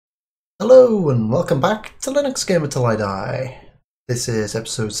Hello and welcome back to Linux Gamer Till I Die. This is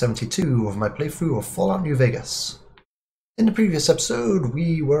episode 72 of my playthrough of Fallout New Vegas. In the previous episode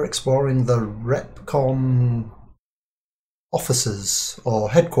we were exploring the REPCON offices or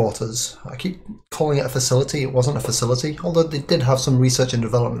headquarters. I keep calling it a facility. It wasn't a facility, although they did have some research and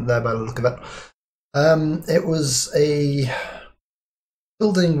development there by the look of it. It was a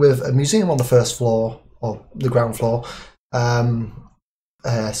building with a museum on the first floor, or the ground floor,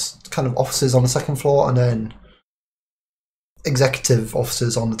 kind of offices on the second floor, and then executive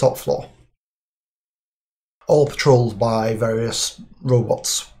offices on the top floor. All patrolled by various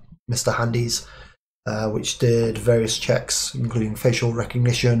robots, Mr. Handies, which did various checks, including facial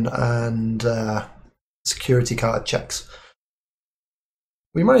recognition and security card checks.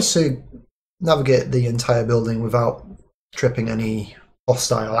 We managed to navigate the entire building without tripping any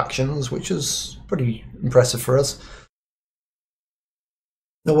hostile actions, which was pretty impressive for us.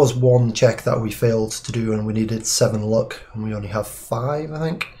 There was one check that we failed to do and we needed 7 luck, and we only have 5, I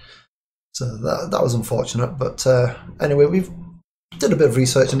think. So that was unfortunate, but anyway, we did a bit of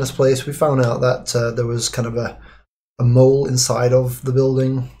research in this place. We found out that there was kind of a mole inside of the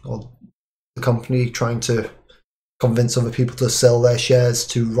building, or the company trying to convince other people to sell their shares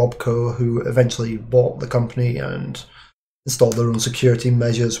to Robco, who eventually bought the company and installed their own security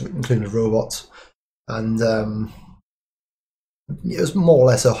measures, including the robots. And it was more or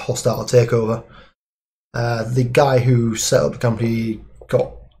less a hostile takeover. The guy who set up the company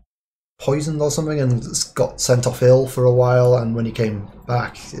got poisoned or something and got sent off ill for a while, and when he came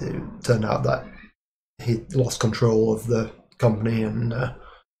back it turned out that he lost control of the company, and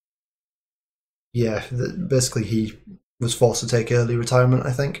basically he was forced to take early retirement,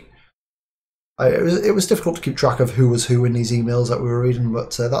 I think. It was difficult to keep track of who was who in these emails that we were reading,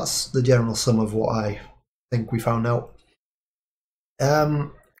 but that's the general sum of what I think we found out.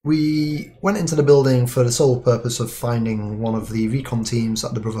 We went into the building for the sole purpose of finding one of the recon teams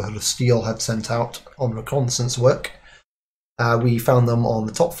that the Brotherhood of Steel had sent out on reconnaissance work. We found them on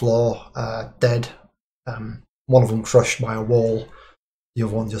the top floor, dead. One of them crushed by a wall, the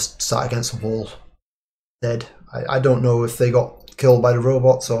other one just sat against a wall, dead. I don't know if they got killed by the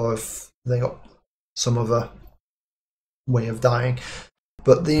robots or if they got some other way of dying.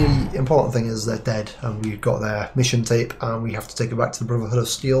 But the important thing is they're dead, and we've got their mission tape, and we have to take it back to the Brotherhood of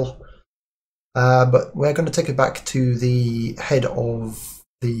Steel. But we're going to take it back to the head of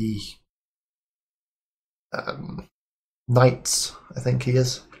the Knights, I think he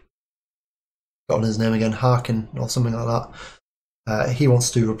is. Got his name again, Harkin or something like that. He wants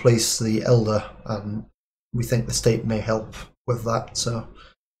to replace the Elder, and we think the state may help with that. So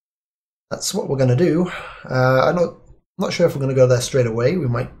that's what we're going to do. I'm not sure if we're going to go there straight away. We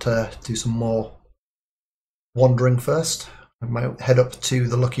might do some more wandering first. We might head up to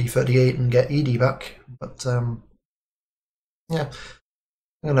the Lucky 38 and get Edie back. But yeah,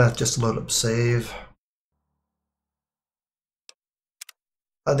 I'm going to just load up save.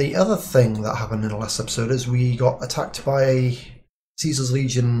 The other thing that happened in the last episode is we got attacked by Caesar's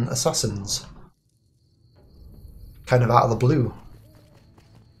Legion assassins. Kind of out of the blue.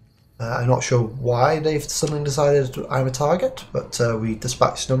 I'm not sure why they've suddenly decided I'm a target, but we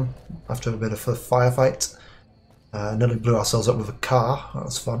dispatched them after a bit of a firefight. Nearly blew ourselves up with a car. That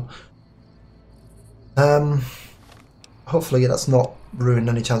was fun. Hopefully that's not ruined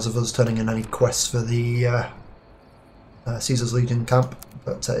any chance of us turning in any quests for the Caesar's Legion camp,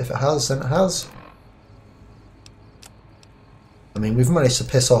 but if it has, then it has. I mean, we've managed to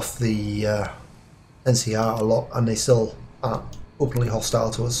piss off the NCR a lot, and they still aren't openly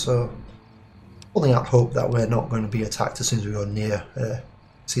hostile to us, so holding out hope that we're not going to be attacked as soon as we go near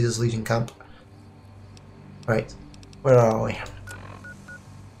Caesar's Legion camp. Right, where are we?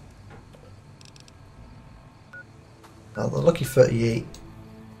 Now the Lucky 38.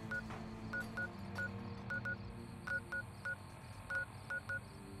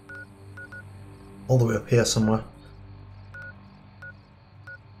 All the way up here somewhere.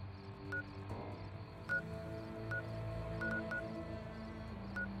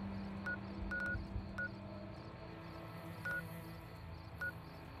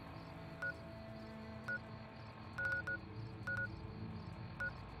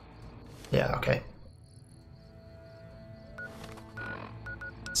 Yeah, okay.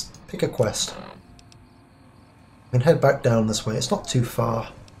 Let's pick a quest. We can head back down this way. It's not too far.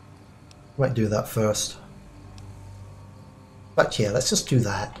 Might do that first. But yeah, let's just do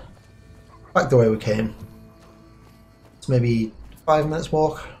that. Back the way we came. It's maybe 5 minutes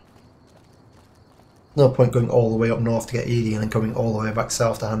walk. No point going all the way up north to get Edie and then coming all the way back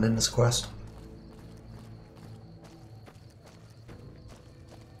south to hand in this quest.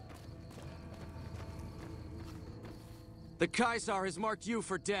 The Caesar has marked you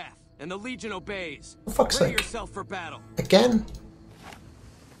for death, and the Legion obeys. For fuck's Ready sake. yourself for battle. Again?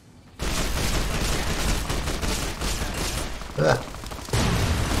 Ugh.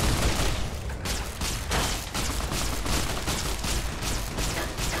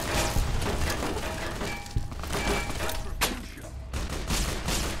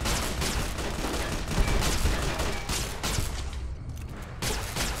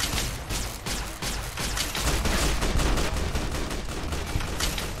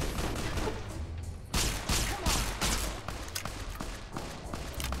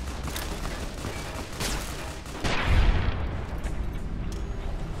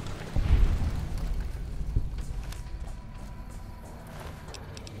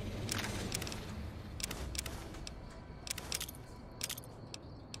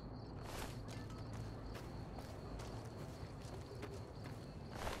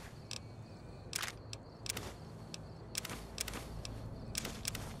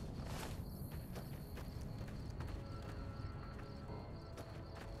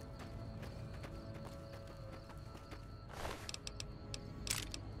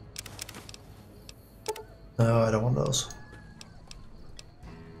 No, I don't want those.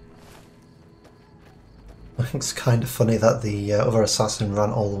 I think it's kind of funny that the other assassin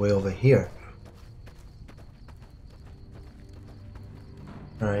ran all the way over here.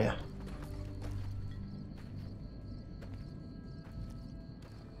 Oh yeah.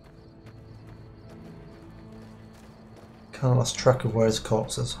 Kind of lost track of where his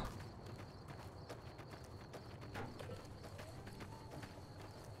corpse is.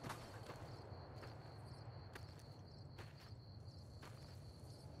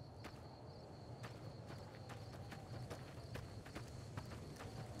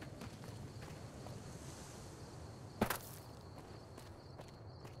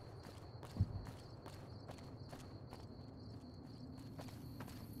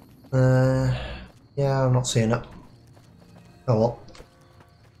 Yeah, I'm not seeing it. Oh well.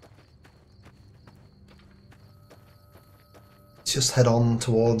 Let's just head on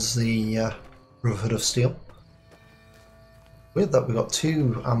towards the Brotherhood of Steel. Weird that we got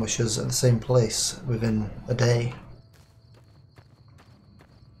two ambushes at the same place within a day.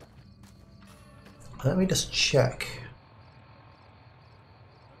 Let me just check.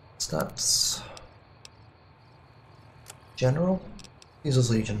 Stats. General? Caesar's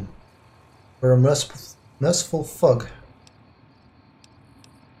Legion. We're a merciful thug.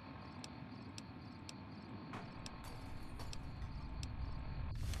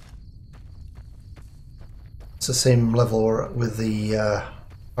 It's the same level with the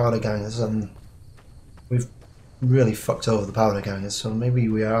powder gangers, and we've really fucked over the powder gangers, so maybe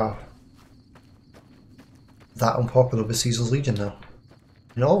we are that unpopular with Caesar's Legion now.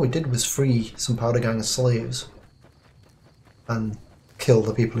 And all we did was free some powder ganger slaves and kill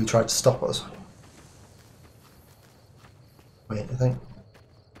the people who tried to stop us. Wait, I think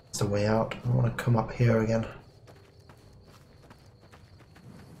it's the way out. I want to come up here again.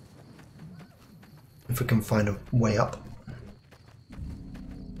 If we can find a way up.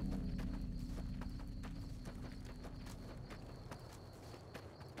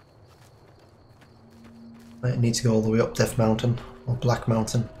 I need to go all the way up Death Mountain, or Black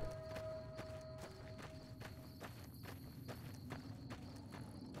Mountain.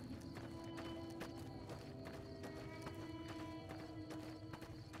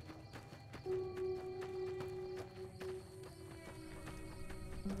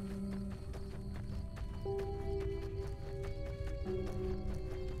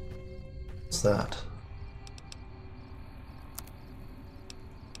 What's that?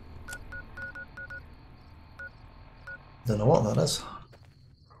 Don't know what that is.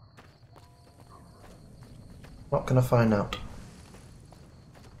 What can I find out?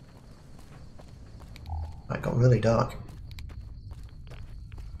 It got really dark.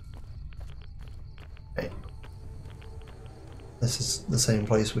 Okay. This is the same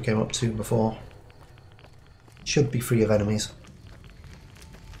place we came up to before. Should be free of enemies.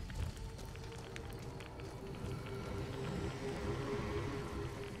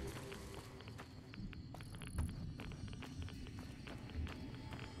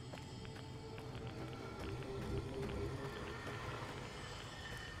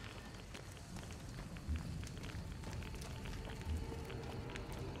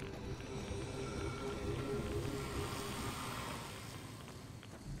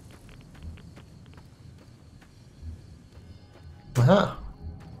 Aha!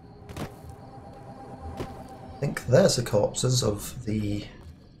 I think there's the corpses of the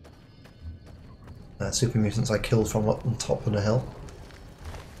super mutants I killed from up on top of the hill.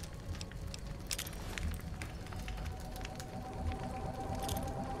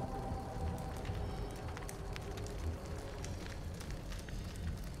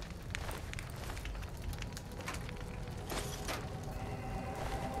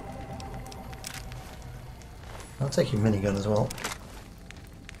 I'll take your minigun as well.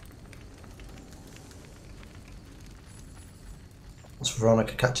 Once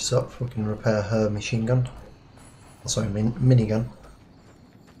Veronica catches up, we can repair her machine gun. Oh, sorry, minigun.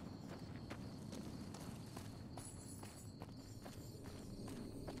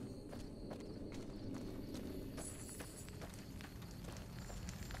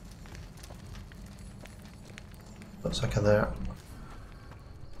 Looks like they're there.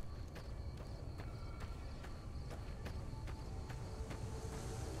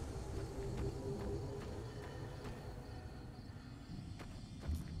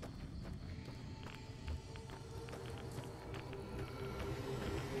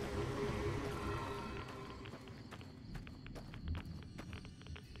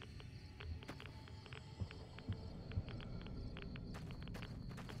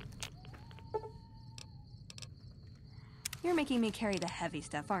 You're making me carry the heavy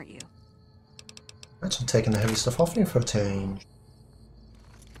stuff, aren't you? Actually taking the heavy stuff off me for a change.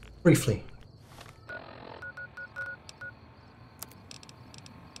 Briefly.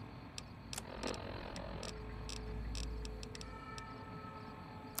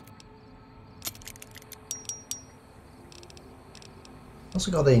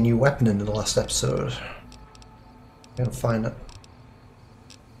 Also got a new weapon in the last episode. I'm gonna find it.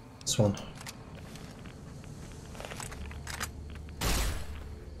 This one.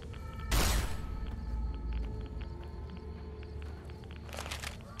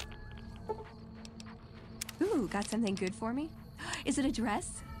 Ooh, got something good for me? Is it a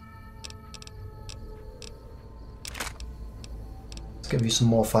dress? Let's give you some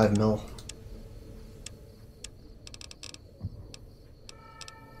more 5mm.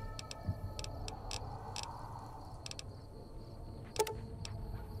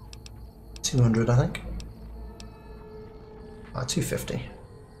 $200, I think. 250.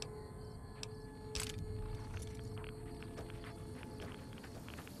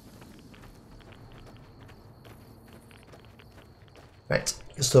 Right,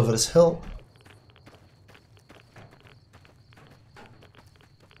 just over this hill.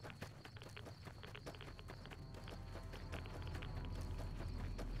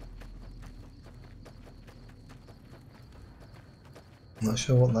 Not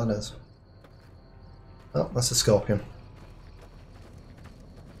sure what that is. Oh, that's a scorpion.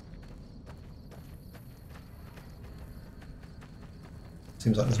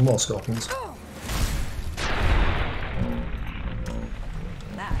 Seems like there's more scorpions.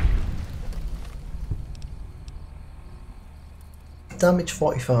 Damage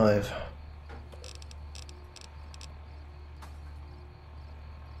 45.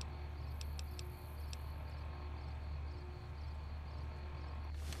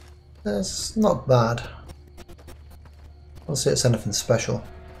 That's not bad. I'll say it's anything special.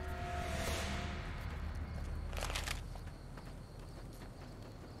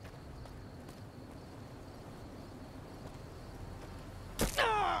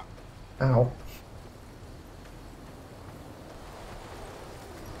 Ow.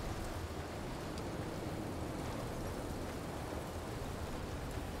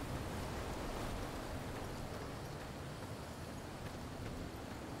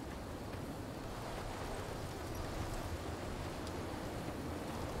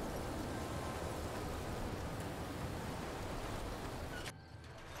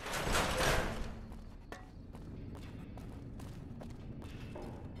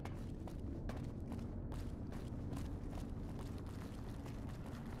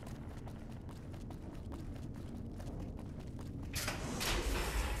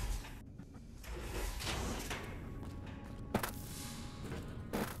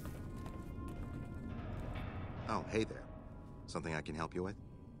 Oh, hey there. Something I can help you with?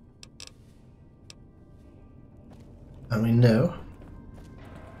 I mean, no.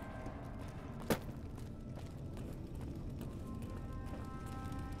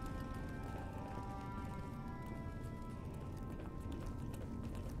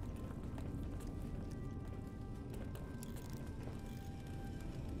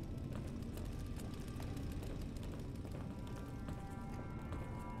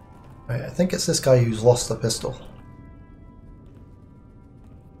 Right, I think it's this guy who's lost the pistol.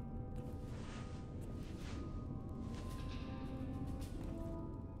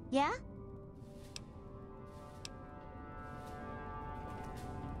 Yeah?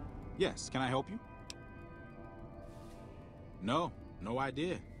 Yes, can I help you? No, no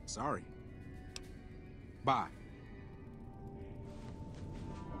idea. Sorry. Bye.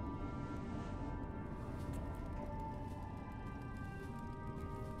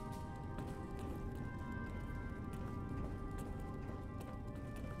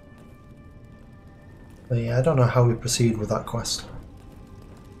 But yeah, I don't know how we proceed with that quest.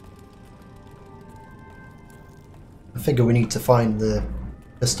 I figure we need to find the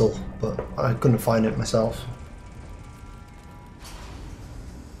pistol, but I couldn't find it myself.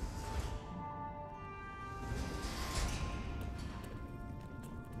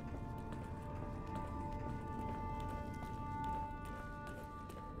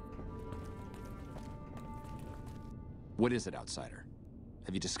 What is it, outsider?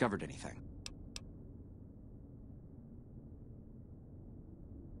 Have you discovered anything?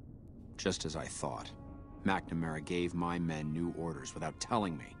 Just as I thought. McNamara gave my men new orders without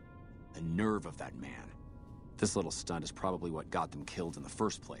telling me. The nerve of that man. This little stunt is probably what got them killed in the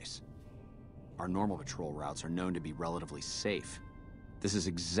first place. Our normal patrol routes are known to be relatively safe. This is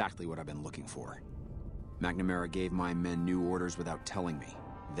exactly what I've been looking for. McNamara gave my men new orders without telling me,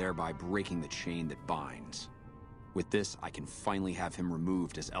 thereby breaking the chain that binds. With this, I can finally have him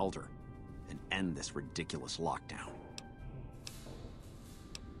removed as Elder and end this ridiculous lockdown.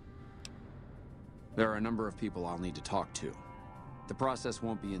 There are a number of people I'll need to talk to. The process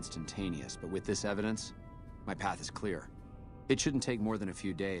won't be instantaneous, but with this evidence, my path is clear. It shouldn't take more than a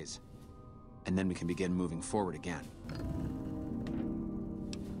few days, and then we can begin moving forward again.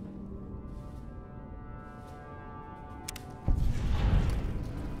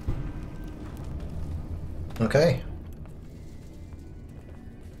 Okay.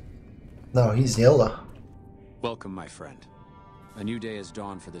 No, he's the Elder. Welcome, my friend. A new day has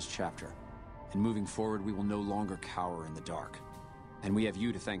dawned for this chapter. And moving forward, we will no longer cower in the dark. And we have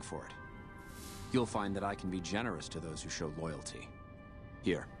you to thank for it. You'll find that I can be generous to those who show loyalty.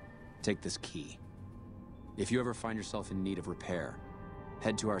 Here, take this key. If you ever find yourself in need of repair,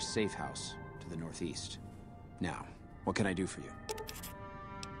 head to our safe house to the northeast. Now, what can I do for you?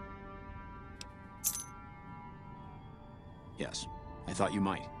 Yes, I thought you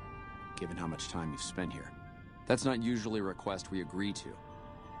might, given how much time you've spent here. That's not usually a request we agree to.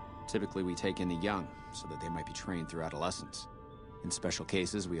 Typically, we take in the young, so that they might be trained through adolescence. In special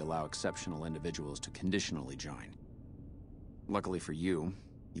cases, we allow exceptional individuals to conditionally join. Luckily for you,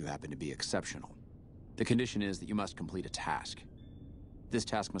 you happen to be exceptional. The condition is that you must complete a task. This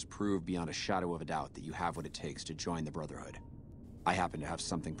task must prove beyond a shadow of a doubt that you have what it takes to join the Brotherhood. I happen to have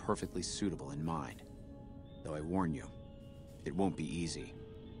something perfectly suitable in mind. Though I warn you, it won't be easy.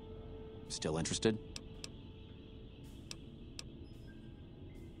 Still interested?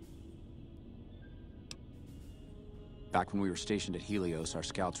 Back when we were stationed at Helios, our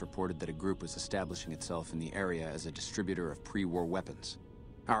scouts reported that a group was establishing itself in the area as a distributor of pre-war weapons.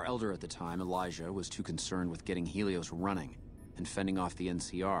 Our elder at the time, Elijah, was too concerned with getting Helios running and fending off the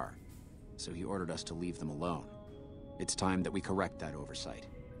NCR, so he ordered us to leave them alone. It's time that we correct that oversight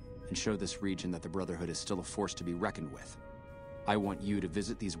and show this region that the Brotherhood is still a force to be reckoned with. I want you to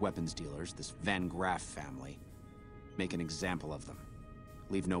visit these weapons dealers, this Van Graff family. Make an example of them.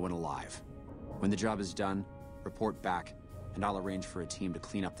 Leave no one alive. When the job is done, report back, and I'll arrange for a team to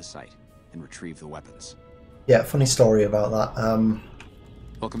clean up the site and retrieve the weapons. Yeah, funny story about that.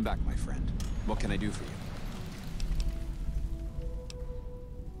 Welcome back, my friend. What can I do for you?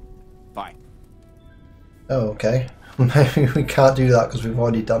 Bye. Oh, okay. Maybe we can't do that because we've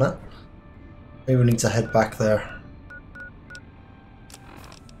already done it. Maybe we need to head back there.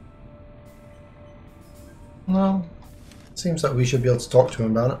 No. Seems like we should be able to talk to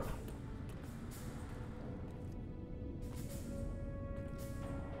him about it.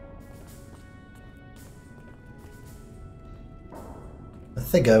 I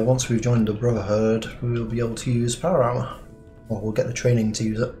figure once we've joined the Brotherhood, we will be able to use power armor. Or we'll get the training to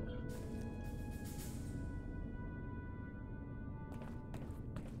use it.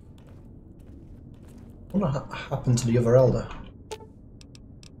 What happened to the other Elder?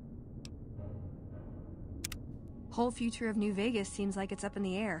 Whole future of New Vegas seems like it's up in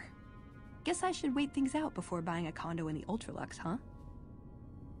the air. Guess I should wait things out before buying a condo in the Ultralux, huh?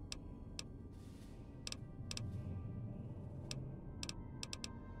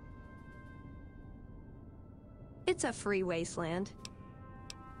 It's a free wasteland.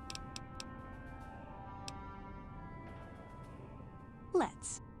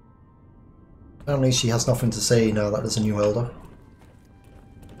 Let's. Apparently she has nothing to say now that there's a new Elder.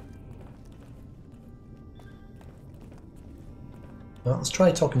 Well, let's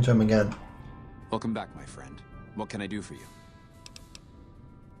try talking to him again. Welcome back, my friend. What can I do for you?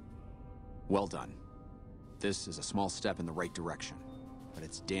 Well done. This is a small step in the right direction, but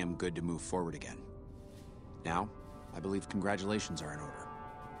it's damn good to move forward again. Now, I believe congratulations are in order.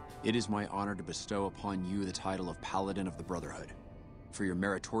 It is my honor to bestow upon you the title of Paladin of the Brotherhood, for your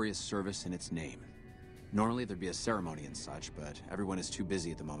meritorious service in its name. Normally there'd be a ceremony and such, but everyone is too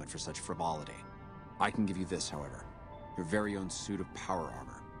busy at the moment for such frivolity. I can give you this, however. Your very own suit of power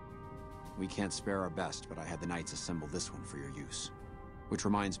armor. We can't spare our best, but I had the Knights assemble this one for your use. Which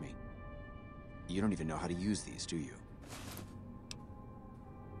reminds me, you don't even know how to use these, do you?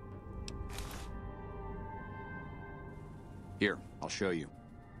 Here, I'll show you.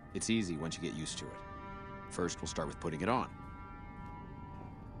 It's easy once you get used to it. First, we'll start with putting it on.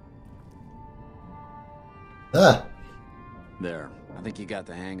 Ah, There. I think you got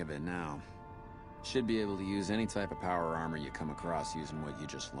the hang of it now. Should be able to use any type of power armor you come across using what you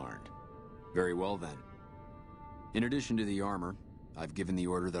just learned. Very well then. In addition to the armor, I've given the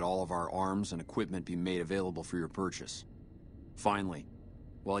order that all of our arms and equipment be made available for your purchase. Finally,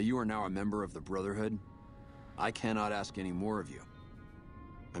 while you are now a member of the Brotherhood, I cannot ask any more of you.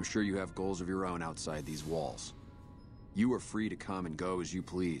 I'm sure you have goals of your own outside these walls. You are free to come and go as you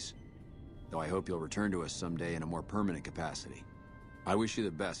please, though I hope you'll return to us someday in a more permanent capacity. I wish you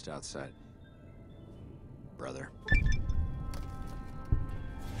the best outside, brother.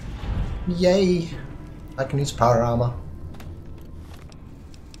 yay! I can use power armor.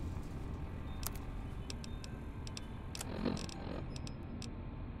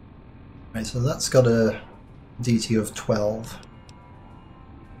 Right, so that's got a DT of 12.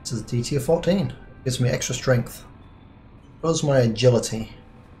 This is a DT of 14. Gives me extra strength. Grows my agility,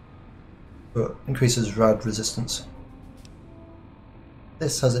 but increases rad resistance.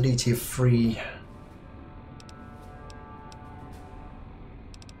 This has a DT of 3.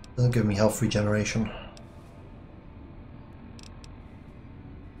 Doesn't give me health regeneration.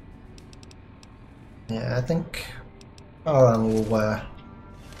 Yeah, I think power armor will wear.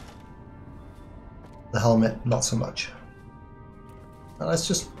 The helmet, not so much. And let's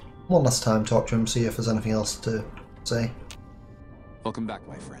just one last time talk to him, see if there's anything else to say. Welcome back,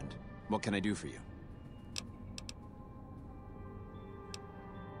 my friend. What can I do for you?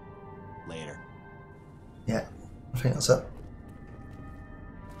 Later. Yeah, I think that's it.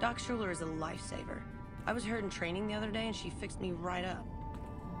 Doc Schuler is a lifesaver. I was hurt in training the other day and she fixed me right up.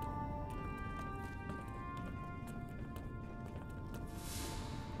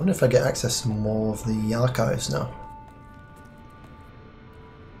 I wonder if I get access to more of the archives now.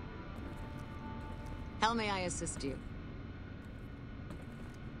 How may I assist you?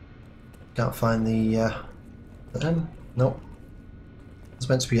 Can't find the him? Nope. It's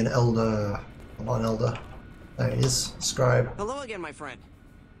meant to be an elder, not an elder. There it is, scribe. Hello again, my friend.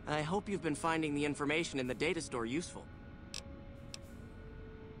 I hope you've been finding the information in the data store useful.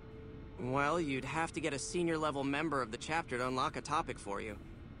 Well, you'd have to get a senior level member of the chapter to unlock a topic for you.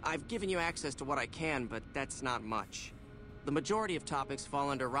 I've given you access to what I can, but that's not much. The majority of topics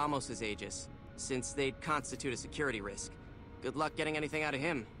fall under Ramos's aegis, since they'd constitute a security risk. Good luck getting anything out of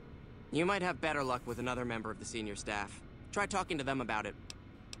him. You might have better luck with another member of the senior staff. Try talking to them about it.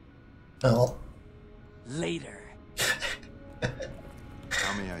 Oh. Later.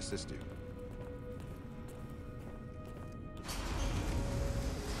 How may I assist you?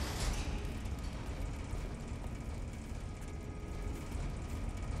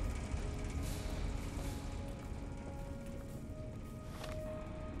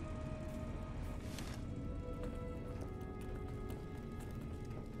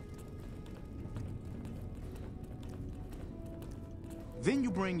 Then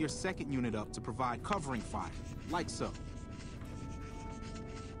you bring your second unit up to provide covering fire, like so.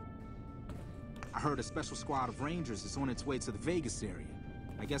 I heard a special squad of Rangers is on its way to the Vegas area.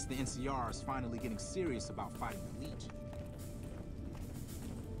 I guess the NCR is finally getting serious about fighting the Legion.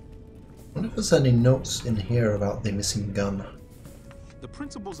 I wonder if there's any notes in here about the missing gun. The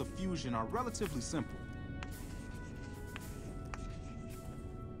principles of fusion are relatively simple.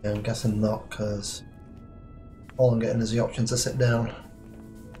 Yeah, I'm guessing not, because all I'm getting is the option to sit down.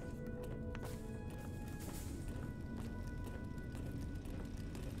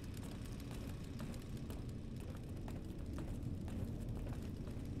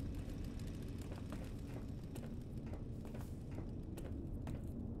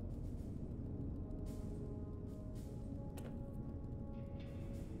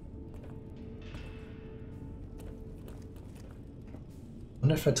 I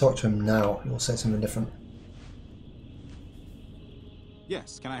wonder if I talk to him now, he'll say something different.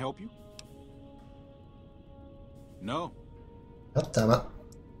 Yes, can I help you? No. God damn it.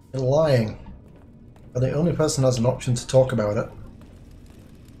 You're lying. You're the only person who has an option to talk about it.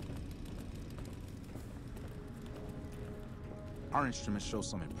 Our instruments show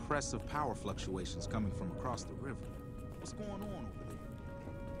some impressive power fluctuations coming from across the river. What's going on over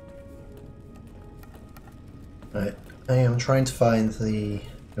there? Right, I am trying to find the...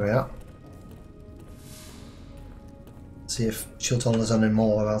 Here we are. See if she'll tell us any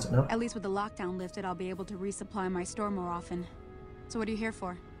more about it now. At least with the lockdown lifted, I'll be able to resupply my store more often. So what are you here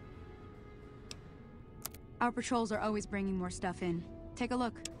for? Our patrols are always bringing more stuff in. Take a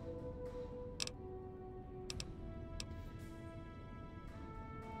look.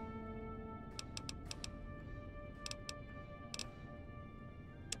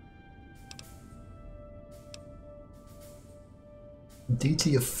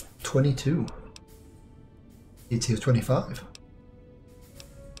 DT of 22. DT of 25.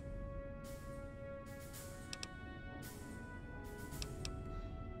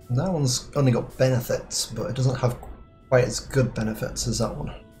 That one's only got benefits, but it doesn't have quite as good benefits as that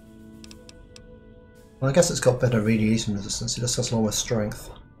one. Well, I guess it's got better radiation resistance, it just has lower strength.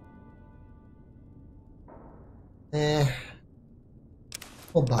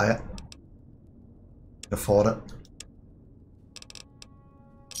 We'll buy it. Afford it.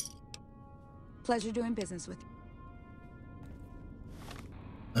 Pleasure doing business with you.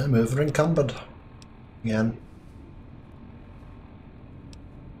 I'm over encumbered. Again.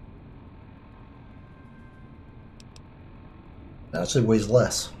 It actually weighs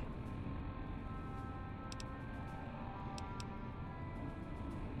less.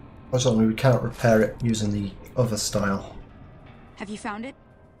 Fortunately, we can't repair it using the other style. Have you found it?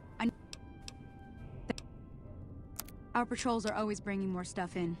 Our patrols are always bringing more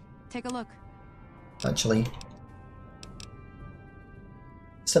stuff in. Take a look. Actually,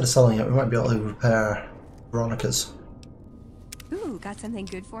 instead of selling it, we might be able to repair Veronica's. Ooh, got something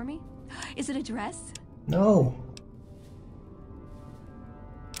good for me? Is it a dress? No.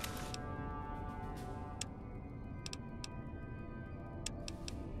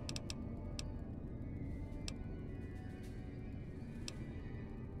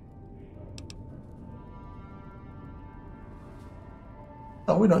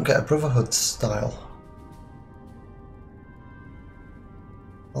 Oh, we don't get a Brotherhood style.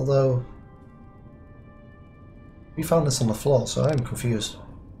 Although, we found this on the floor, so I'm confused.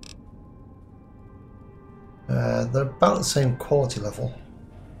 They're about the same quality level.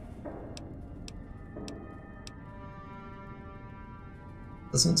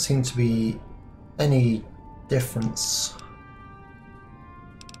 Doesn't seem to be any difference.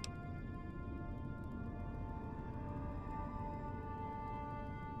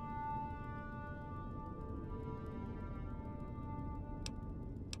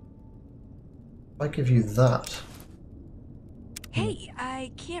 I give you that. Hey,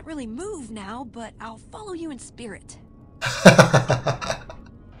 I can't really move now, but I'll follow you in spirit.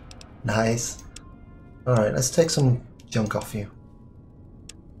 Nice. Alright, let's take some junk off you.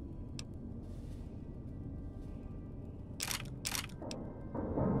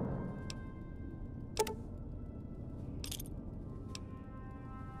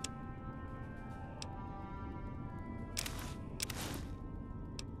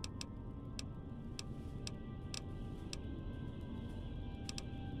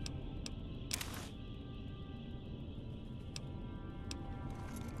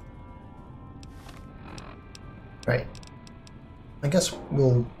 Right. I guess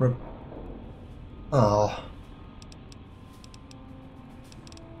we'll oh.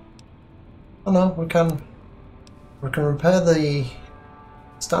 Oh no, we can repair the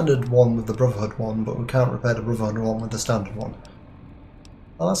standard one with the Brotherhood one, but we can't repair the Brotherhood one with the standard one.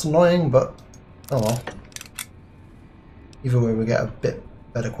 Well, that's annoying, but oh well. Either way, we get a bit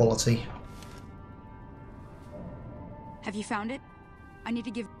better quality. Have you found it? I need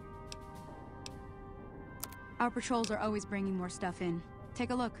to give... Our patrols are always bringing more stuff in.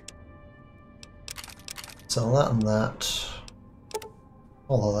 Take a look. So that and that.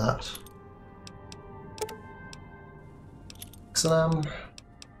 All of that. Six of them.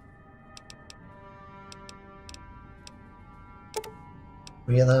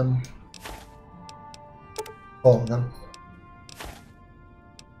 Three of them. Four of them.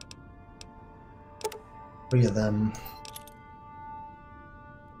 Three of them.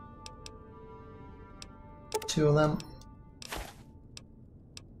 Two of them.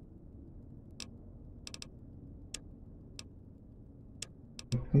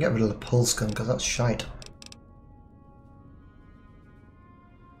 We can get rid of the pulse gun because that's shite.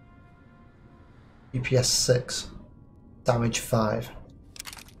 DPS 6. Damage 5.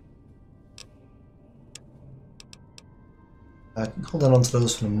 Hold on to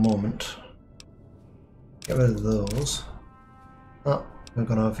those for a moment. Get rid of those. Oh, we're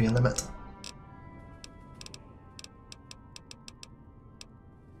gone over your limit.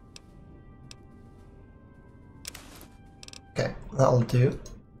 Okay, that'll do.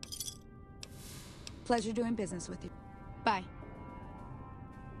 Pleasure doing business with you. Bye.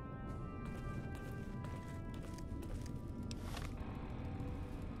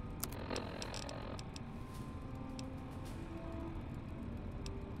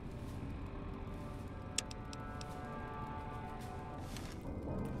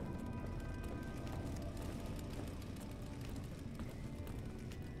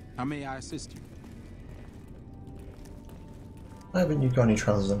 How may I assist you? Why haven't you got any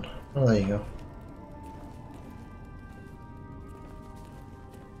trousers on? Oh, there you go.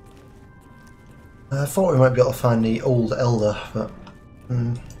 I thought we might be able to find the old elder, but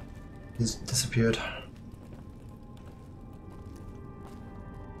he's disappeared.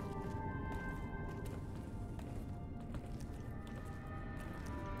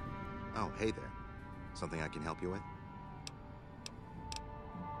 Oh, hey there. Something I can help you with?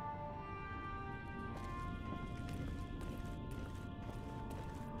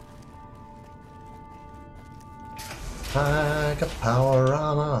 I got power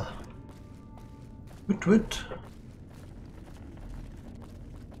armor. Woot woot.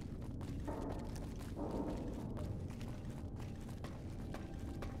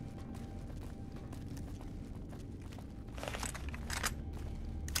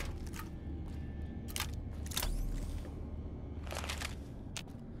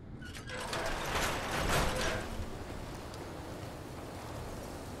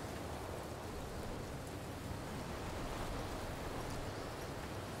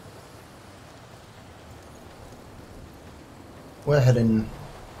 We're heading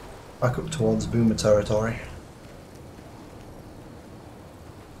back up towards Boomer territory.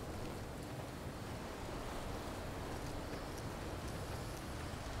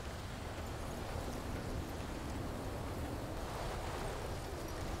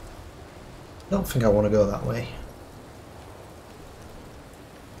 I don't think I want to go that way.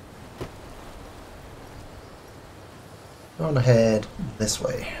 I want to head this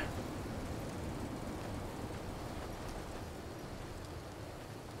way.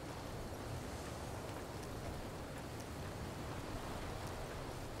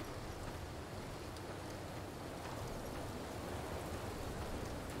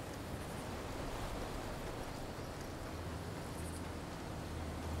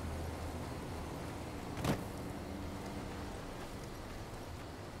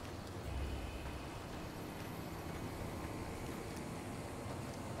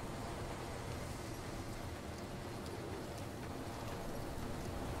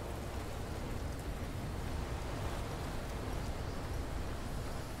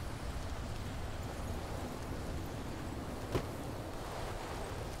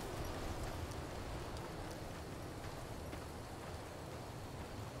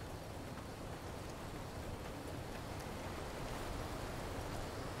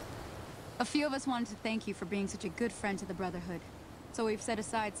 A few of us wanted to thank you for being such a good friend to the Brotherhood, so we've set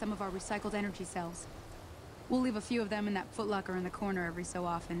aside some of our recycled energy cells. We'll leave a few of them in that footlocker in the corner every so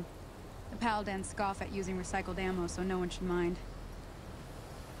often. The Paladins scoff at using recycled ammo, so no one should mind.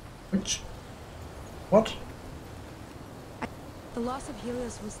 Which? What? The loss of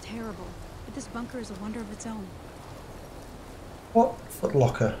Helios was terrible, but this bunker is a wonder of its own. What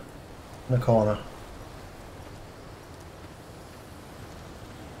footlocker in the corner?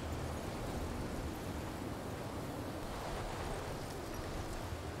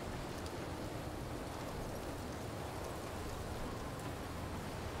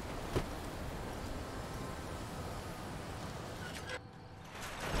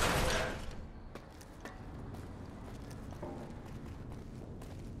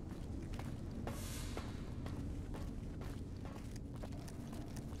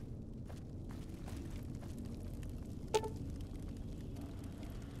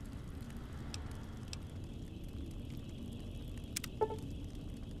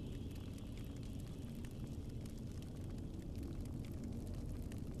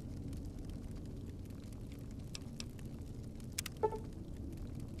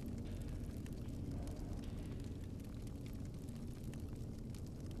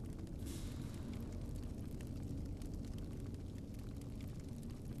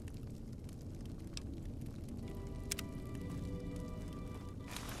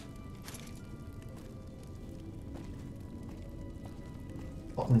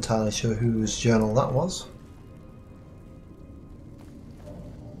 Not entirely sure whose journal that was.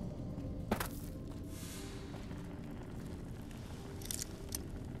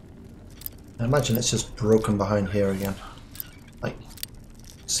 I imagine it's just broken behind here again. Like,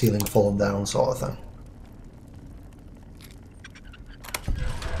 ceiling falling down sort of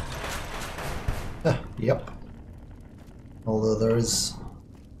thing. Yep. Although there is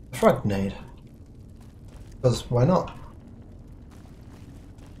a frag grenade. Because why not?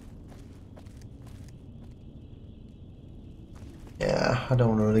 Yeah, I don't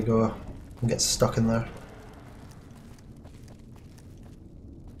want to really go and get stuck in there.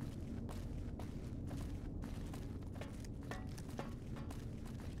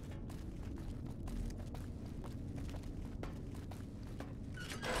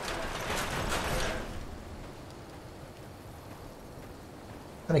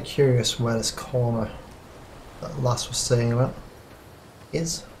 Kind of curious where this corner that Lass was saying about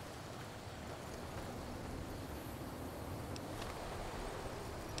is.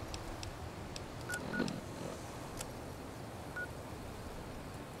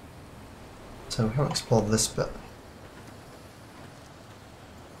 So we haven't explored this bit.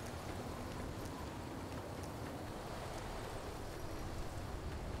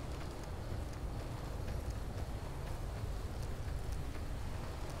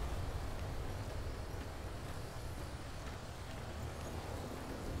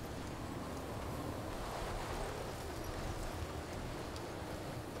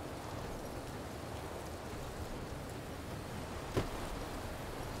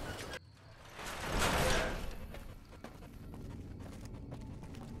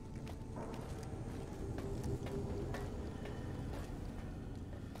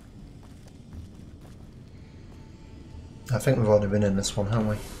 I think we've already been in this one, haven't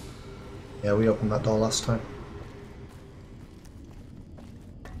we? Yeah, we opened that door last time.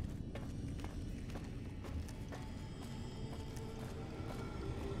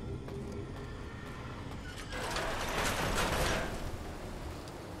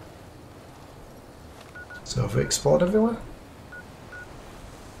 So have we explored everywhere?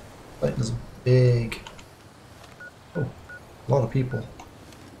 Like there's a big... Oh, a lot of people.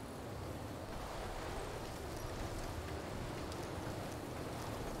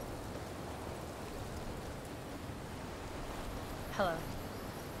 Hello.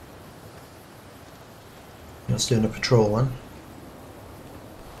 You're just doing a patrol then?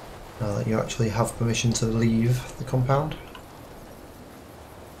 Now that you actually have permission to leave the compound?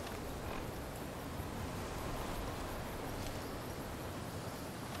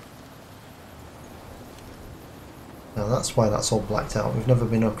 Now that's why that's all blacked out. We've never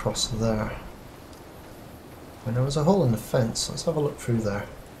been across there. And there was a hole in the fence. Let's have a look through there.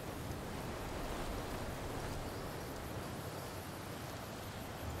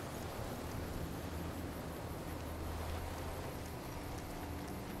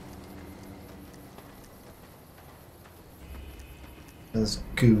 There's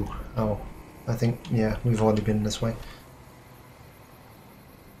goo. Oh, I think, yeah, we've already been this way.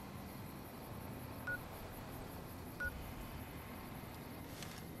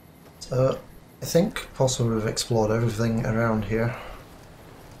 So, I think possibly we've explored everything around here.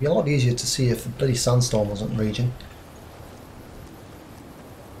 It'd be a lot easier to see if the bloody sandstorm wasn't raging.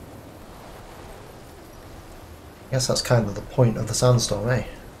 I guess that's kind of the point of the sandstorm, eh?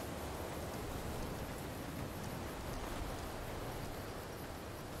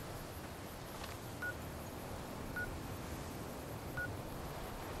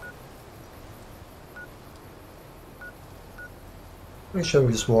 Pretty sure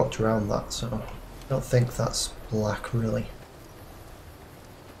we just walked around that, so I don't think that's black really.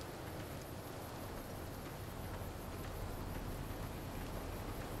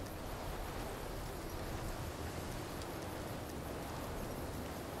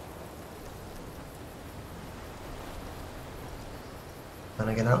 Can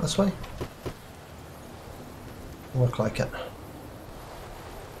I get out this way? Look like it.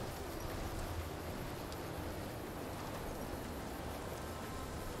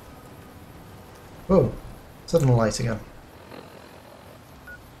 Oh, sudden light again.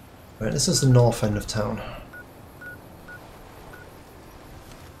 Right, this is the north end of town.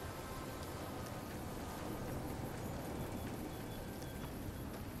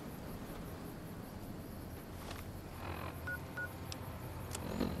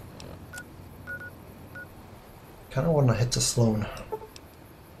 Kinda wanna head to Sloane.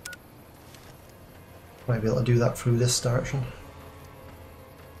 Might be able to do that through this direction.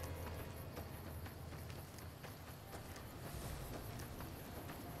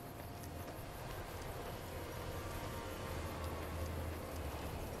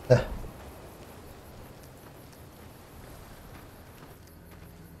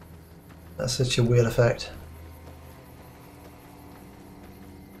 That's such a weird effect.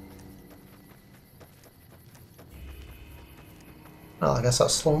 Well, I guess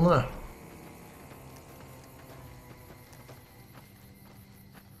that's Sloane there.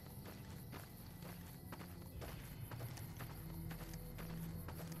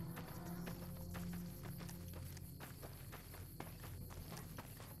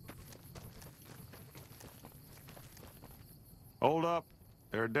 Hold up.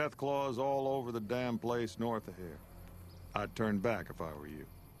 There are death claws all over the damn place north of here. I'd turn back if I were you.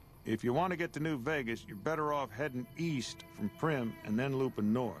 If you want to get to New Vegas, you're better off heading east from Prim and then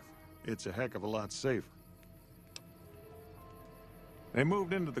looping north. It's a heck of a lot safer. They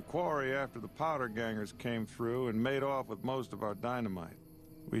moved into the quarry after the powder gangers came through and made off with most of our dynamite.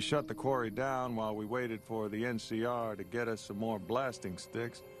 We shut the quarry down while we waited for the NCR to get us some more blasting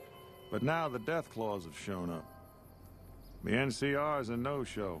sticks, but now the Deathclaws have shown up. The NCR is a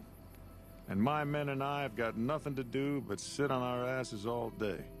no-show, and my men and I have got nothing to do but sit on our asses all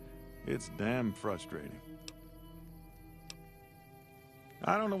day. It's damn frustrating.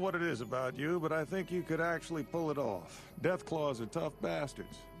 I don't know what it is about you, but I think you could actually pull it off. Deathclaws are tough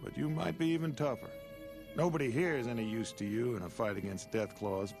bastards, but you might be even tougher. Nobody here is any use to you in a fight against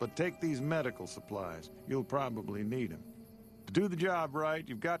Deathclaws, but take these medical supplies. You'll probably need them. To do the job right,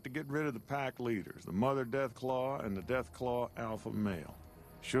 you've got to get rid of the pack leaders, the Mother Deathclaw and the Deathclaw Alpha Male.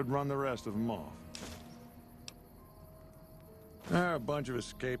 Should run the rest of them off. They're a bunch of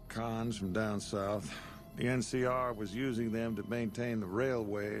escaped cons from down south. The NCR was using them to maintain the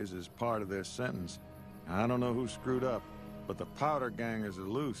railways as part of their sentence. I don't know who screwed up, but the powder gangers are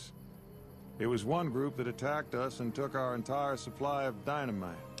loose. It was one group that attacked us and took our entire supply of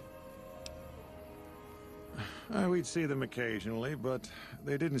dynamite. We'd see them occasionally, but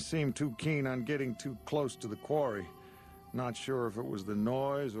they didn't seem too keen on getting too close to the quarry. Not sure if it was the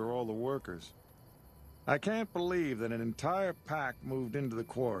noise or all the workers. I can't believe that an entire pack moved into the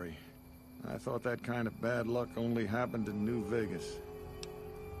quarry. I thought that kind of bad luck only happened in New Vegas.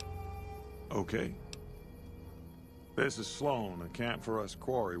 Okay. This is Sloan, a camp for us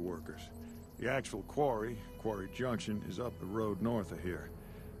quarry workers. The actual quarry, Quarry Junction, is up the road north of here.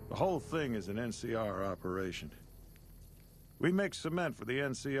 The whole thing is an NCR operation. We make cement for the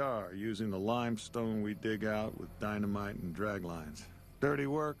NCR using the limestone we dig out with dynamite and drag lines. Dirty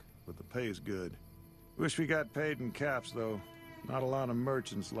work, but the pay's good. Wish we got paid in caps, though. Not a lot of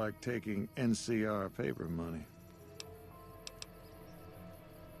merchants like taking NCR paper money.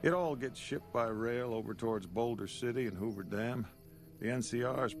 It all gets shipped by rail over towards Boulder City and Hoover Dam. The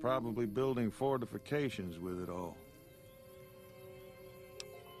NCR is probably building fortifications with it all.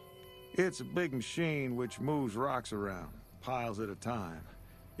 It's a big machine which moves rocks around, piles at a time.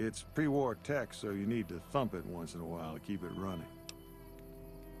 It's pre-war tech, so you need to thump it once in a while to keep it running.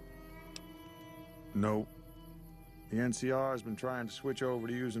 Nope. The NCR has been trying to switch over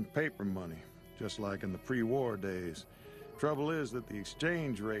to using paper money, just like in the pre-war days. Trouble is that the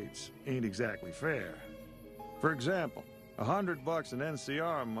exchange rates ain't exactly fair. For example, $100 in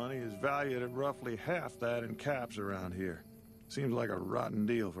NCR money is valued at roughly half that in caps around here. Seems like a rotten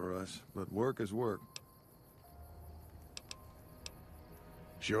deal for us, but work is work.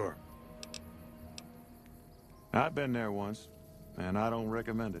 Sure. I've been there once, and I don't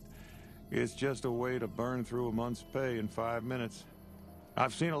recommend it. It's just a way to burn through a month's pay in 5 minutes.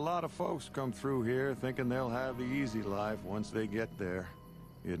 I've seen a lot of folks come through here thinking they'll have the easy life once they get there.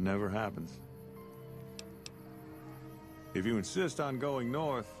 It never happens. If you insist on going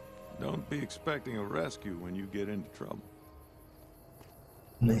north, don't be expecting a rescue when you get into trouble.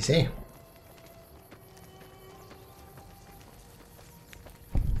 I see.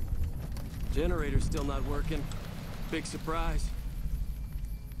 Generator's still not working. Big surprise.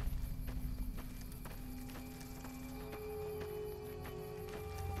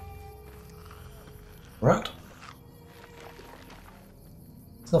 Rat.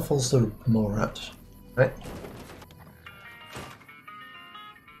 Snuffles to more rats. Right.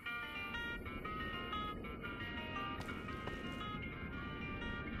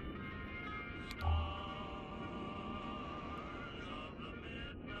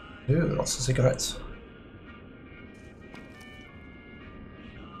 Ooh, lots of cigarettes.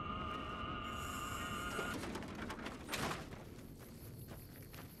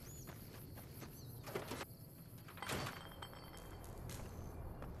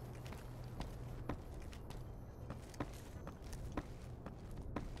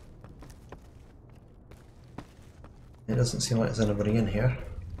 It doesn't seem like there's anybody in here.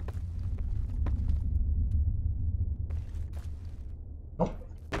 Oh.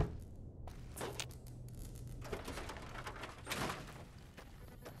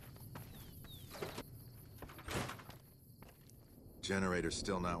 Generator's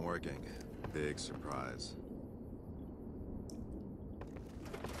still not working. Big surprise.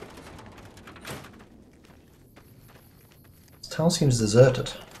 This town seems deserted.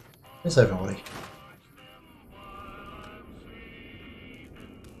 Where's everybody?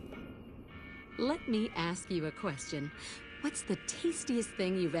 Let me ask you a question. What's the tastiest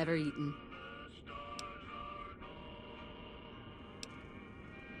thing you've ever eaten?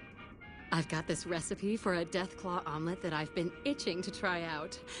 I've got this recipe for a Deathclaw omelet that I've been itching to try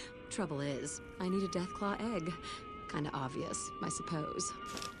out. Trouble is, I need a Deathclaw egg. Kinda obvious, I suppose.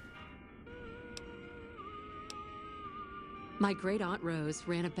 My great-aunt Rose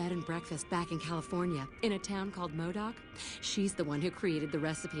ran a bed and breakfast back in California, in a town called Modoc. She's the one who created the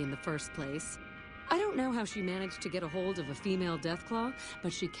recipe in the first place. I don't know how she managed to get a hold of a female Deathclaw,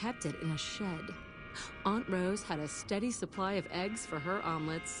 but she kept it in a shed. Aunt Rose had a steady supply of eggs for her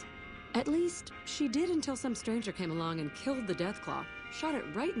omelets. At least, she did until some stranger came along and killed the Deathclaw, shot it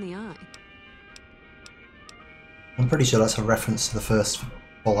right in the eye. I'm pretty sure that's a reference to the first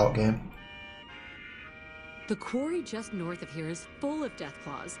Fallout game. The quarry just north of here is full of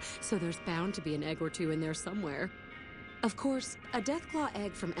Deathclaws, so there's bound to be an egg or two in there somewhere. Of course, a Deathclaw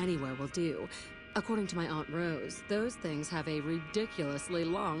egg from anywhere will do. According to my Aunt Rose, those things have a ridiculously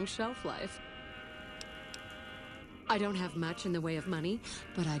long shelf life. I don't have much in the way of money,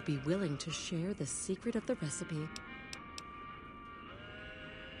 but I'd be willing to share the secret of the recipe.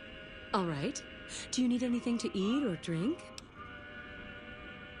 All right. Do you need anything to eat or drink?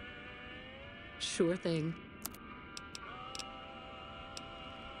 Sure thing.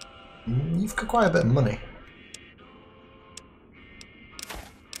 You've got quite a bit of money.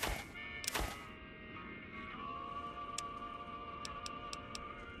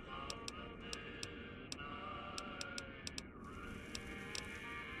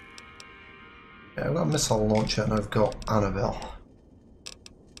 Yeah, I've got a missile launcher and I've got Annabelle.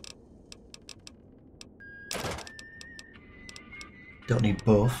 Don't need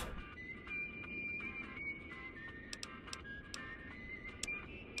both.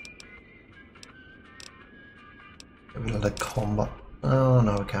 Get rid of the combat. Oh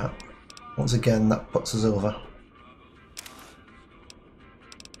no, we can't. Once again, that puts us over.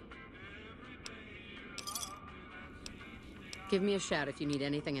 Give me a shout if you need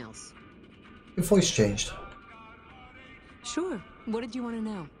anything else. Your voice changed. Sure. What did you want to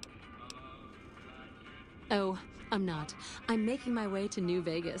know? Oh, I'm not. I'm making my way to New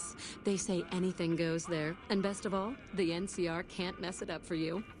Vegas. They say anything goes there. And best of all, the NCR can't mess it up for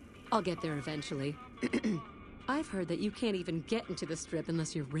you. I'll get there eventually. I've heard that you can't even get into the Strip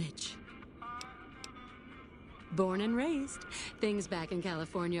unless you're rich. Born and raised, things back in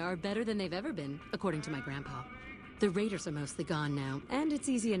California are better than they've ever been, according to my grandpa. The raiders are mostly gone now, and it's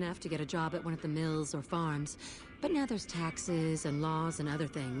easy enough to get a job at one of the mills or farms. But now there's taxes and laws and other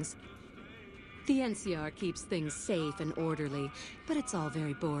things. The NCR keeps things safe and orderly, but it's all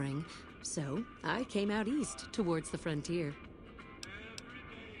very boring. So I came out east, towards the frontier.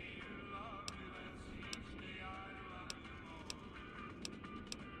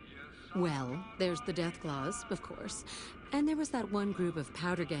 Well, there's the Deathclaws, of course. And there was that one group of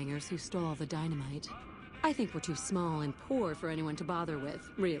powder gangers who stole all the dynamite. I think we're too small and poor for anyone to bother with,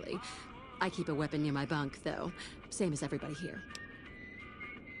 really. I keep a weapon near my bunk, though. Same as everybody here.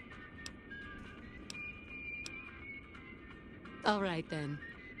 All right, then.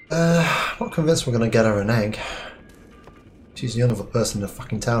 Not convinced we're gonna get her an egg. She's the only other person in the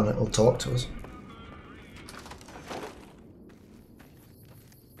fucking town that will talk to us.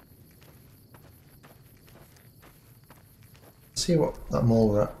 See what that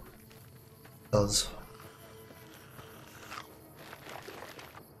mole rat does.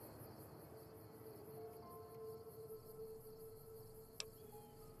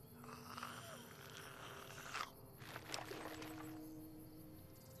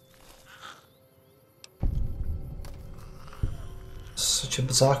 Such a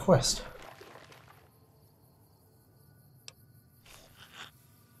bizarre quest.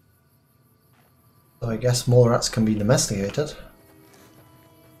 So I guess mole rats can be domesticated.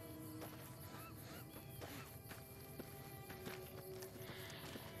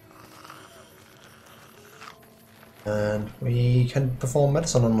 And we can perform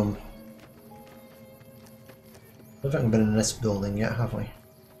medicine on them. We haven't been in this building yet, have we?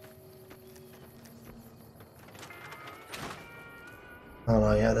 Oh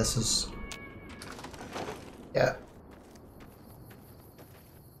no, yeah, this is... Yeah.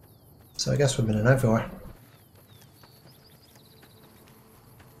 So I guess we've been in everywhere.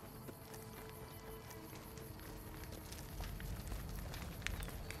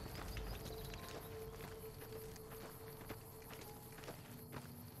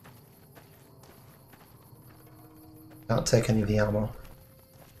 Can't take any of the ammo.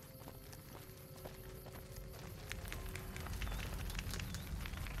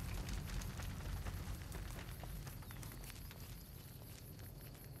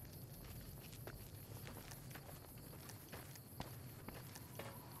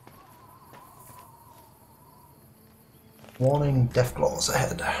 Warning, Deathclaws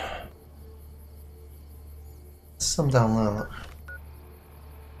ahead. Some down there, look.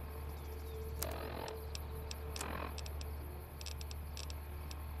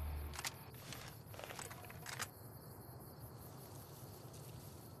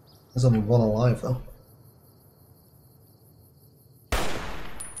 There's only one alive though.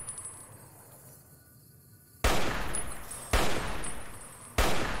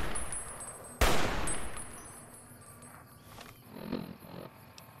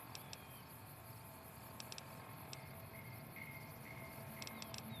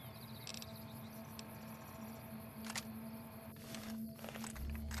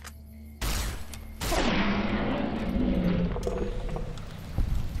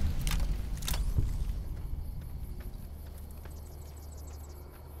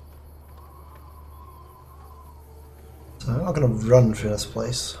 So I'm not going to run through this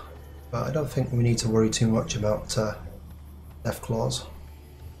place, but I don't think we need to worry too much about Death Claws.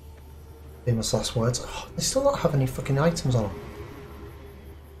 Famous last words. Oh, they still don't have any fucking items on them.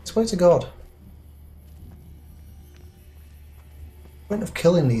 I swear to God. Point of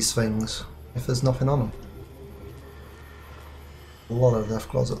killing these things if there's nothing on them. A lot of Death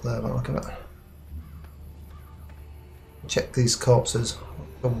Claws up there, but look at it. Check these corpses.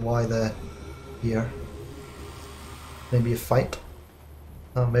 I don't know why they're here. Maybe a fight.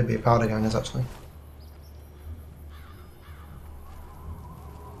 Oh, maybe a powder gangers actually.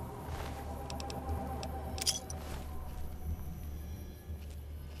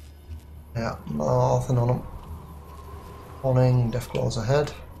 Yeah, nothing on them. Warning, Death Claws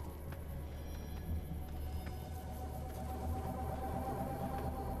ahead.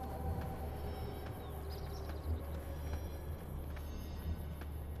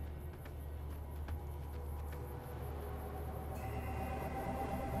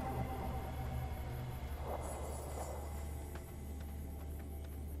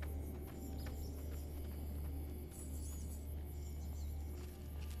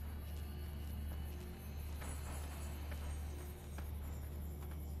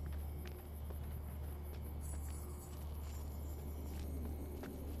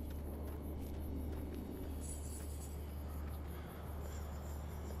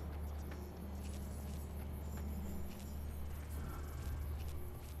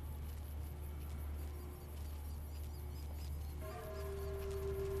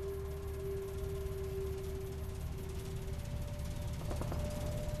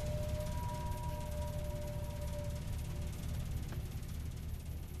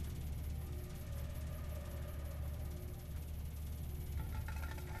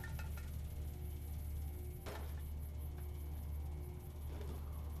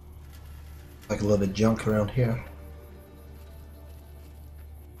 Like a lot of junk around here.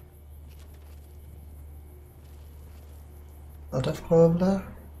 A Death Claw over there?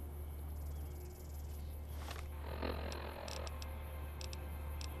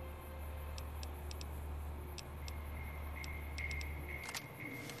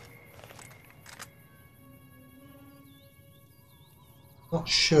 Not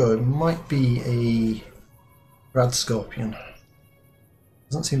sure, it might be a Rad Scorpion.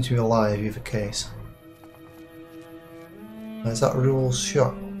 Doesn't seem to be alive either case. Is that Raoul's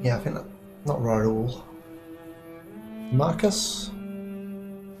shot? Yeah, I think that... not Raoul. Marcus?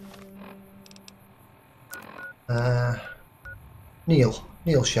 Neil.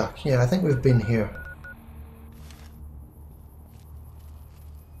 Neil Shack. Yeah, I think we've been here.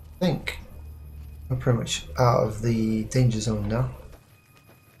 I think we're pretty much out of the danger zone now.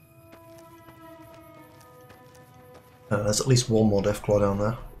 There's at least one more Death Claw down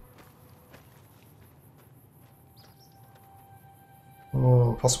there.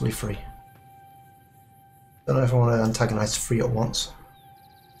 Oh, possibly 3. Don't know if I want to antagonize 3 at once.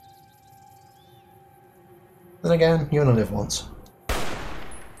 Then again, you only live once.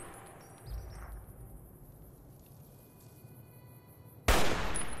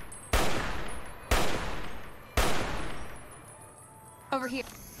 Over here.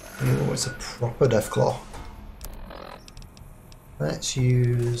 Oh, it's a proper Death Claw. Let's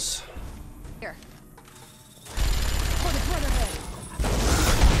use... Here.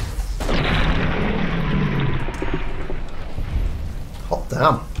 Hot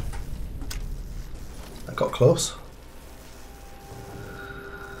damn. That got close.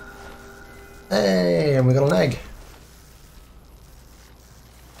 Hey, and we got an egg.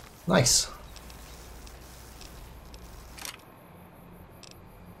 Nice.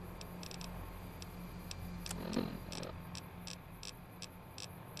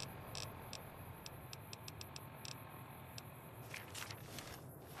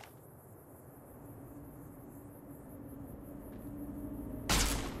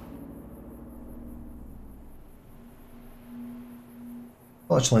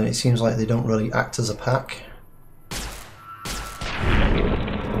 Fortunately, it seems like they don't really act as a pack.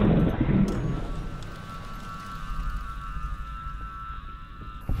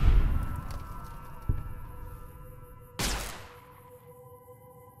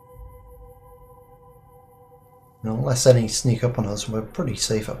 unless any sneak up on us, we're pretty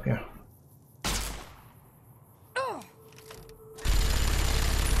safe up here.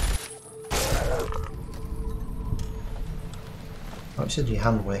 How much did your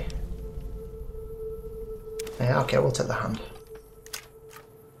hand weigh? Yeah, okay, we'll take the hand.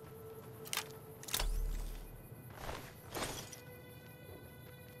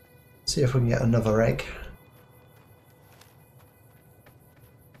 See if we can get another egg.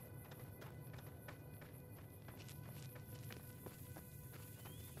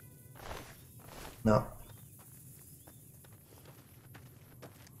 No.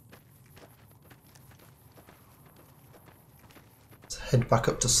 Let's head back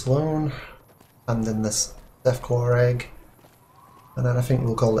up to Sloan, and in this Deathclaw egg, and then I think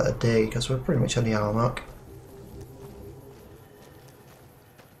we'll call it a day because we're pretty much on the hour mark.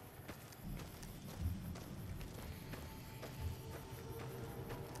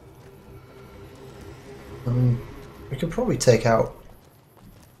 We could probably take out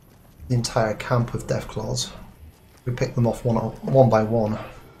the entire camp of Deathclaws. We pick them off one by one.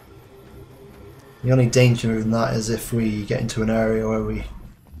 The only danger in that is if we get into an area where we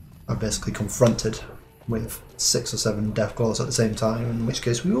are basically confronted with 6 or 7 Deathclaws at the same time, in which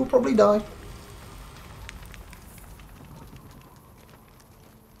case we will probably die.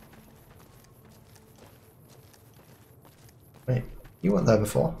 Wait, you weren't there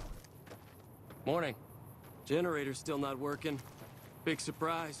before. Morning. Generator's still not working. Big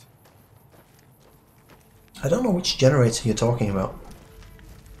surprise. I don't know which generator you're talking about.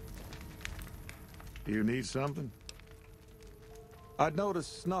 You need something? I'd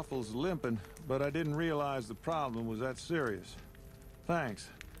noticed Snuffles limping, but I didn't realize the problem was that serious. Thanks.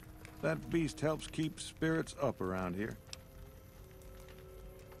 That beast helps keep spirits up around here.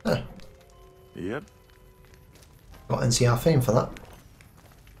 Huh. Yep. Got NCR fame for that.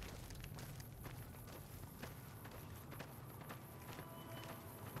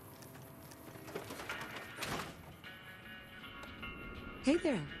 Hey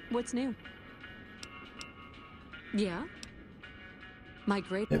there, what's new? Yeah? My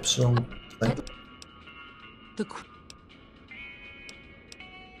great... Ipsum. The...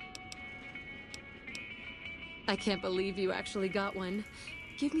 I can't believe you actually got one.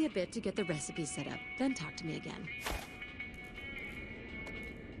 Give me a bit to get the recipe set up, then talk to me again.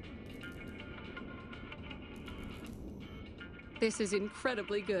 This is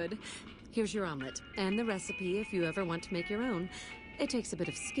incredibly good. Here's your omelet, and the recipe if you ever want to make your own. It takes a bit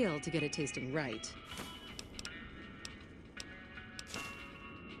of skill to get it tasting right.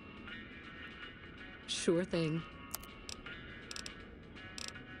 Sure thing.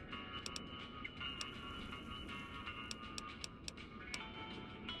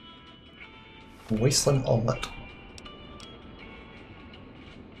 Wasteland Omelette.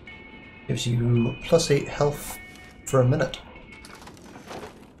 Gives you +8 health for a minute.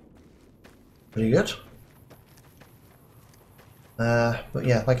 Pretty good. But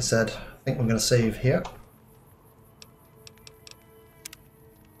yeah, like I said, I think we're going to save here.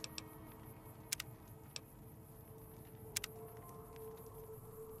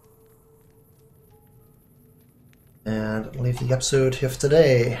 And leave the episode here for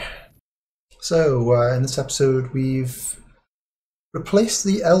today. So, in this episode we've replaced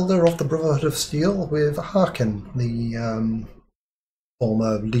the Elder of the Brotherhood of Steel with Harkin, the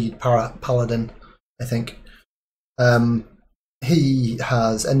former lead paladin, I think. He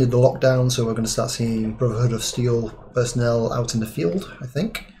has ended the lockdown, so we're going to start seeing Brotherhood of Steel personnel out in the field, I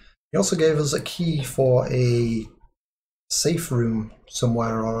think. He also gave us a key for a safe room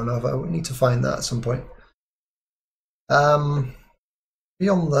somewhere or another. We need to find that at some point. Beyond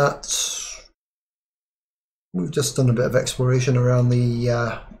that, we've just done a bit of exploration around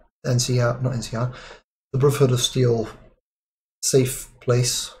the the Brotherhood of Steel safe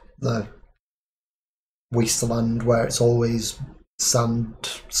place, the wasteland where it's always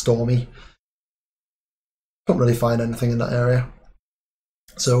stormy. Couldn't really find anything in that area.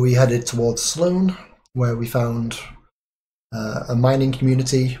 So we headed towards Sloan, where we found a mining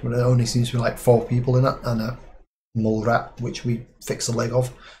community, where there only seems to be like 4 people in it, and a mole rat, which we fixed the leg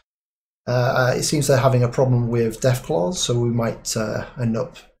of. It seems they're having a problem with Deathclaws, so we might end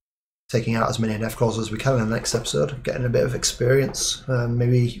up taking out as many Deathclaws as we can in the next episode, getting a bit of experience,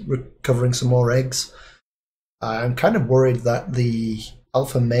 maybe recovering some more eggs. I'm kind of worried that the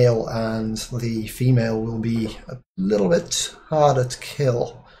alpha male and the female will be a little bit harder to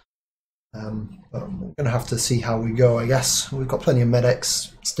kill. But we're going to have to see how we go, I guess. We've got plenty of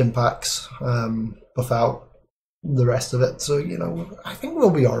medics, stim packs, buff out the rest of it, so you know, I think we'll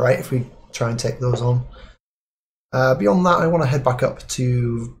be alright if we try and take those on. Beyond that, I want to head back up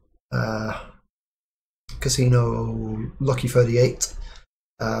to Casino Lucky 38,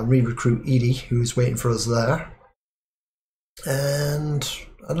 re-recruit Edie, who's waiting for us there. And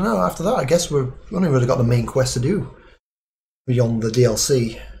I don't know, after that I guess we've only really got the main quest to do beyond the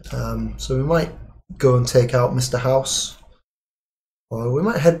DLC. So we might go and take out Mr. House, or we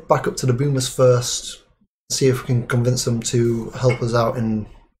might head back up to the Boomers first, see if we can convince them to help us out in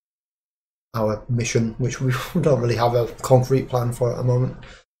our mission, which we don't really have a concrete plan for at the moment.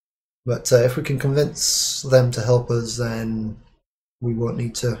 But if we can convince them to help us, then we won't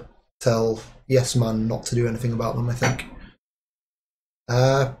need to tell Yes Man not to do anything about them, I think.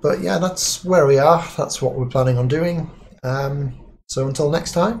 But yeah, that's where we are. That's what we're planning on doing. So until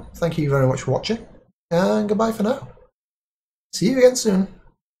next time, thank you very much for watching, and goodbye for now. See you again soon.